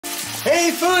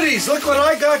Hey foodies, look what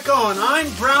I got going. I'm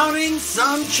browning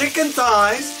some chicken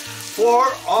thighs for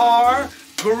our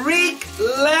Greek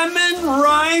lemon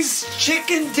rice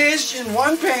chicken dish in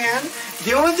one pan.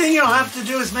 The only thing you'll have to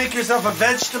do is make yourself a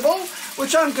vegetable,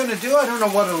 which I'm going to do. I don't know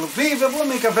what it'll be, but we'll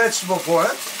make a vegetable for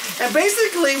it. And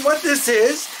basically what this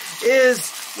is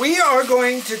we are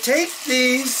going to take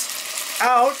these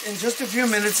out in just a few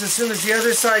minutes as soon as the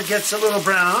other side gets a little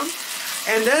brown.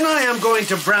 And then I am going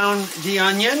to brown the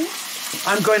onion.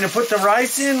 I'm going to put the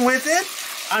rice in with it.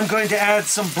 I'm going to add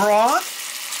some broth,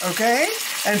 okay?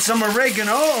 And some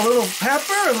oregano, a little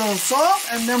pepper, a little salt,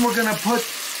 and then we're going to put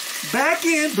back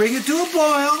in, bring it to a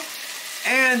boil,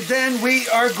 and then we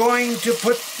are going to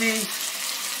put the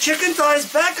chicken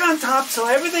thighs back on top so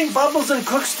everything bubbles and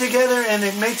cooks together and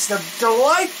it makes the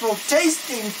delightful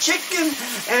tasting chicken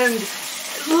and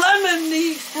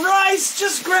lemony rice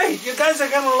just great. You guys are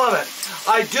going to love it.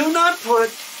 I do not put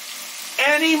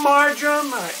any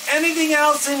marjoram or anything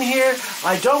else in here.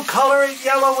 I don't color it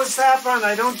yellow with saffron.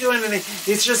 I don't do anything.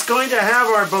 It's just going to have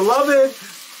our beloved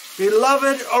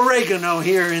oregano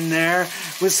here in there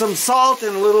with some salt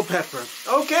and a little pepper.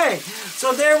 Okay,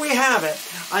 so there we have it.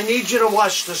 I need you to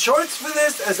watch the shorts for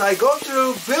this as I go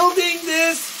through building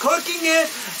this, cooking it,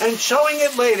 and showing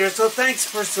it later. So thanks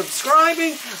for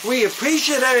subscribing. We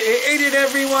appreciate it,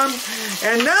 everyone.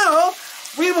 And now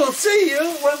we will see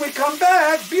you when we come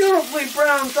back. Beautifully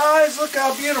brown thighs. Look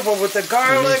how beautiful with the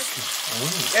garlic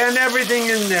and everything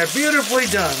in there. Beautifully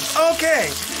done. Okay,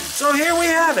 so here we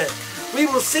have it. We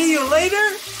will see you later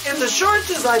in the shorts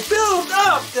as I build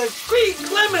up the Greek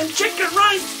lemon chicken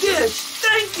rice dish.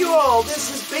 Thank you all.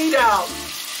 This is Pete out.